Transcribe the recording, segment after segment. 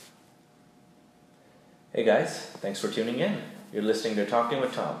Hey guys, thanks for tuning in. You're listening to Talking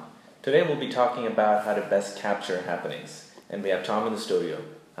with Tom. Today we'll be talking about how to best capture happenings. And we have Tom in the studio.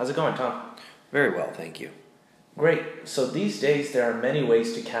 How's it going, Tom? Very well, thank you. Great. So these days there are many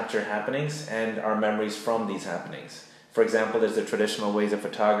ways to capture happenings and our memories from these happenings. For example, there's the traditional ways of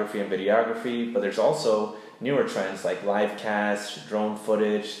photography and videography, but there's also newer trends like live cast, drone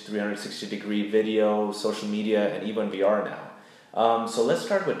footage, 360-degree video, social media, and even VR now. So let's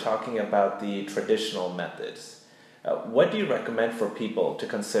start with talking about the traditional methods. What do you recommend for people to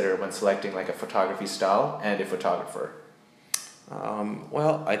consider when selecting like a photography style and a photographer?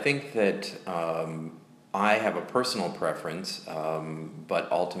 Well, I think that I have a personal preference, but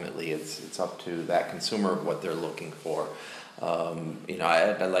ultimately it's up to that consumer what they're looking for.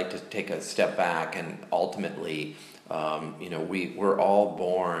 I'd like to take a step back and ultimately, we're all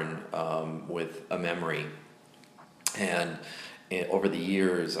born with a memory. And over the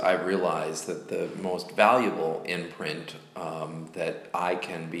years, I've realized that the most valuable imprint that I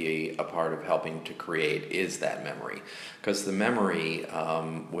can be a part of helping to create is that memory. Because the memory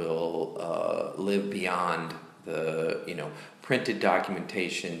will live beyond the printed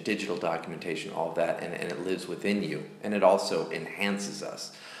documentation, digital documentation, all of that, and it lives within you. And it also enhances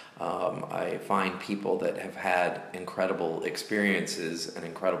us. I find people that have had incredible experiences and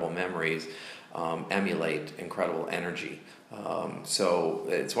incredible memories emulate incredible energy. So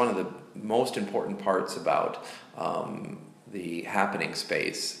it's one of the most important parts about the happening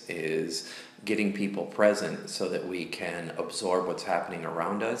space is getting people present so that we can absorb what's happening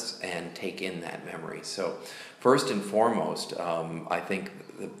around us and take in that memory. So first and foremost, I think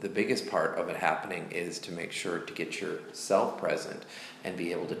the biggest part of it happening is to make sure to get yourself present and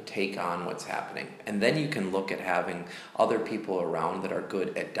be able to take on what's happening. And then you can look at having other people around that are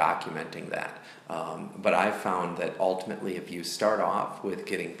good at documenting that. But I've found that ultimately if you start off with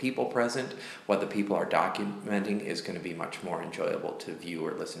getting people present, what the people are documenting is going to be much more enjoyable to view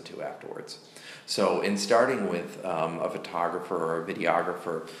or listen to afterwards. So in starting with a photographer or a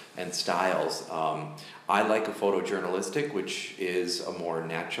videographer and styles, I like a photojournalistic, which is a more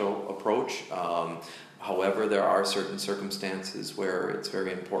natural approach. However, there are certain circumstances where it's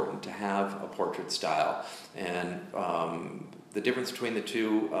very important to have a portrait style. And the difference between the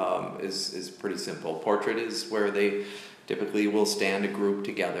two is pretty simple. Portrait is where they typically will stand a group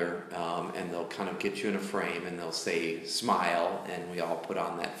together and they'll kind of get you in a frame and they'll say smile, and we all put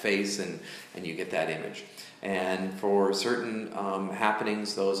on that face and you get that image. And for certain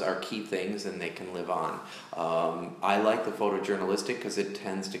happenings, those are key things and they can live on. I like the photojournalistic because it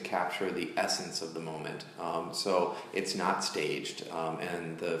tends to capture the essence of the moment. So it's not staged,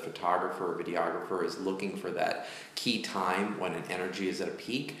 and the photographer or videographer is looking for that key time when an energy is at a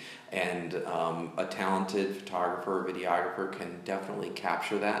peak, and a talented photographer or videographer can definitely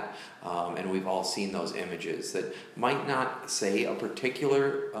capture that. And we've all seen those images that might not say a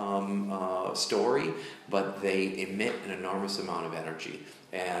particular story, but they emit an enormous amount of energy.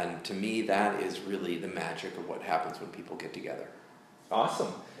 And to me, that is really the magic of what happens when people get together.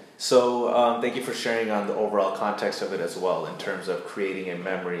 Awesome. So thank you for sharing on the overall context of it as well, in terms of creating a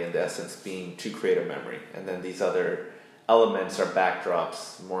memory and the essence being to create a memory. And then these other elements are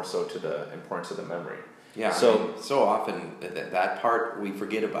backdrops more so to the importance of the memory. Yeah, so often that part we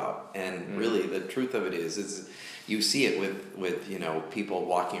forget about, and really the truth of it is you see it with people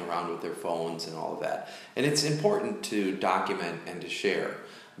walking around with their phones and all of that, and it's important to document and to share.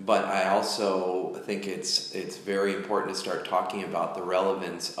 But I also think it's very important to start talking about the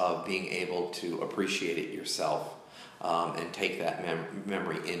relevance of being able to appreciate it yourself. And take that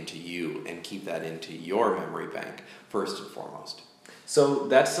memory into you and keep that into your memory bank first and foremost. So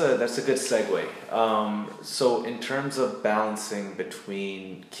that's a good segue. So in terms of balancing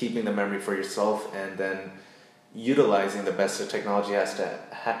between keeping the memory for yourself and then utilizing the best that technology has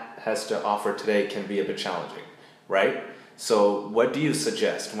to offer today can be a bit challenging, right? So what do you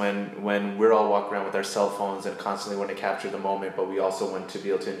suggest when we're all walking around with our cell phones and constantly want to capture the moment, but we also want to be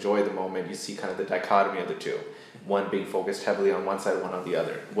able to enjoy the moment? You see kind of the dichotomy of the two, one being focused heavily on one side, one on the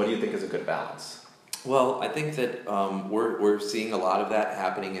other. What do you think is a good balance? Well, I think that we're seeing a lot of that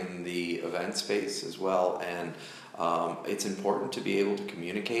happening in the event space as well, and it's important to be able to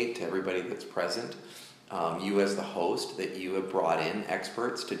communicate to everybody that's present. You as the host, that you have brought in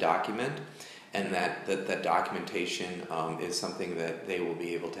experts to document, and that documentation is something that they will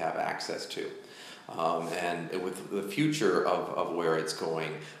be able to have access to. And with the future of where it's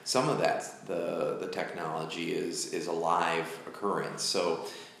going, some of that, the technology is a live occurrence. So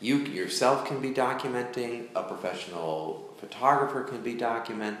you yourself can be documenting, a professional photographer can be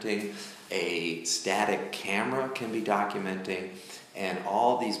documenting, a static camera can be documenting, And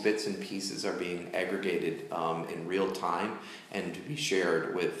all these bits and pieces are being aggregated in real time and to be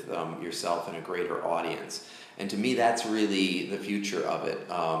shared with yourself and a greater audience. And to me, that's really the future of it.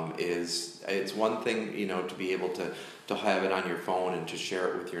 It's one thing, to be able to have it on your phone and to share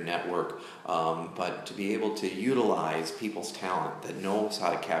it with your network, but to be able to utilize people's talent that knows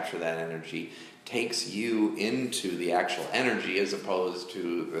how to capture that energy, takes you into the actual energy as opposed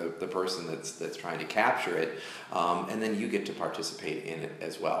to the person that's trying to capture it, and then you get to participate in it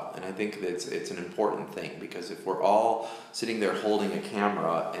as well. And I think it's an important thing, because if we're all sitting there holding a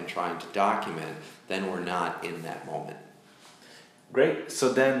camera and trying to document, then we're not in that moment. Great.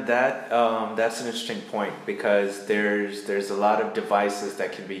 So then that's an interesting point, because there's a lot of devices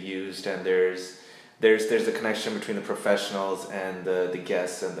that can be used, and there's a connection between the professionals and the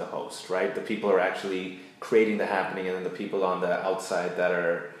guests and the host, right? The people are actually creating the happening, and then the people on the outside that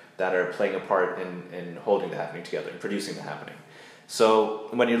are playing a part in holding the happening together and producing the happening. So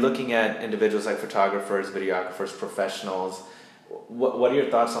when you're looking at individuals like photographers, videographers, professionals, what are your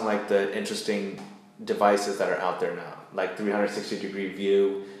thoughts on like the interesting devices that are out there now, like 360-degree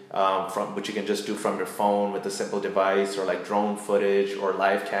view, from which you can just do from your phone with a simple device, or like drone footage or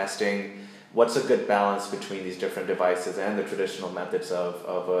live casting? What's a good balance between these different devices and the traditional methods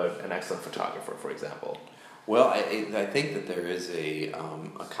of an excellent photographer, for example? Well, I think that there is a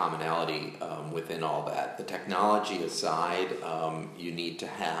commonality within all that. The technology aside, you need to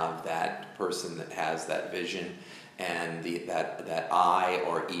have that person that has that vision and that eye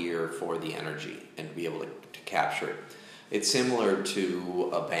or ear for the energy, and to be able to capture it. It's similar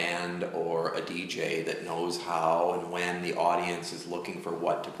to a band or a DJ that knows how and when the audience is looking for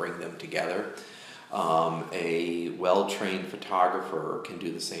what to bring them together. A well-trained photographer can do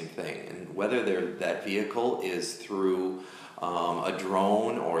the same thing, and whether that vehicle is through a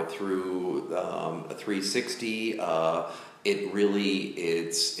drone or through a 360,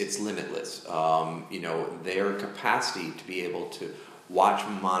 it's limitless. Their capacity to be able to watch,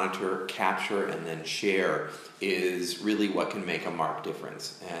 monitor, capture, and then share is really what can make a marked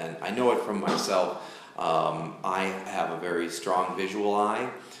difference. And I know it from myself. I have a very strong visual eye,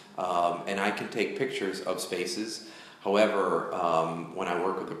 and I can take pictures of spaces. However, when I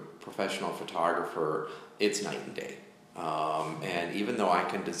work with a professional photographer, it's night and day. And even though I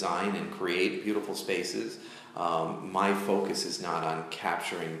can design and create beautiful spaces, my focus is not on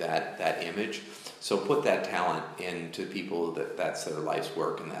capturing that image. So put that talent into people that's their life's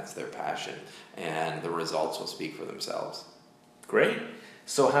work and that's their passion, and the results will speak for themselves. Great.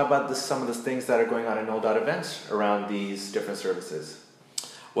 So how about some of the things that are going on in Null Dot Events around these different services?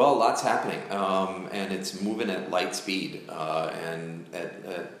 Well, lots happening, and it's moving at light speed. And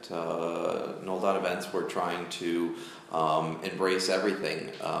at Null Dot Events, we're trying to embrace everything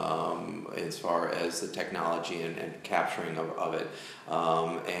as far as the technology and capturing of it.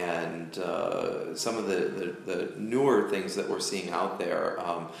 And some of the newer things that we're seeing out there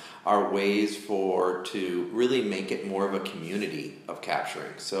are ways to really make it more of a community of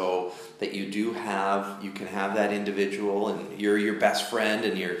capturing, so that you can have that individual and you're your best friend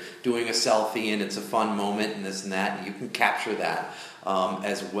and you're doing a selfie and it's a fun moment and this and that, and you can capture that,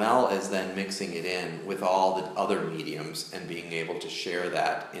 as well as then mixing it in with all the other mediums and being able to share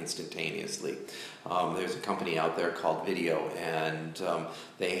that instantaneously. There's a company out there called Video, and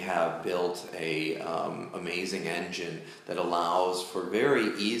they have built a amazing engine that allows for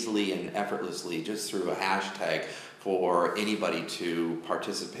very easily and effortlessly, just through a hashtag, for anybody to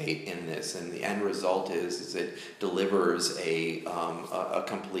participate in this, and the end result is it delivers a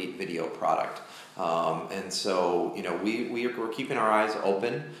complete video product. And so, we're keeping our eyes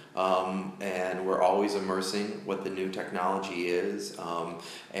open, and we're always immersing what the new technology is,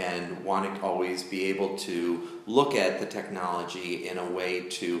 and want to always be able to look at the technology in a way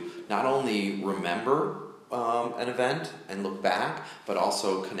to not only remember an event and look back, but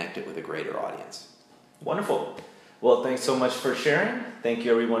also connect it with a greater audience. Wonderful. Well, thanks so much for sharing. Thank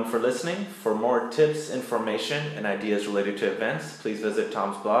you everyone for listening. For more tips, information, and ideas related to events, please visit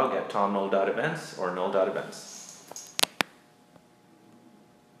Tom's blog at tomknoll.events or knoll.events.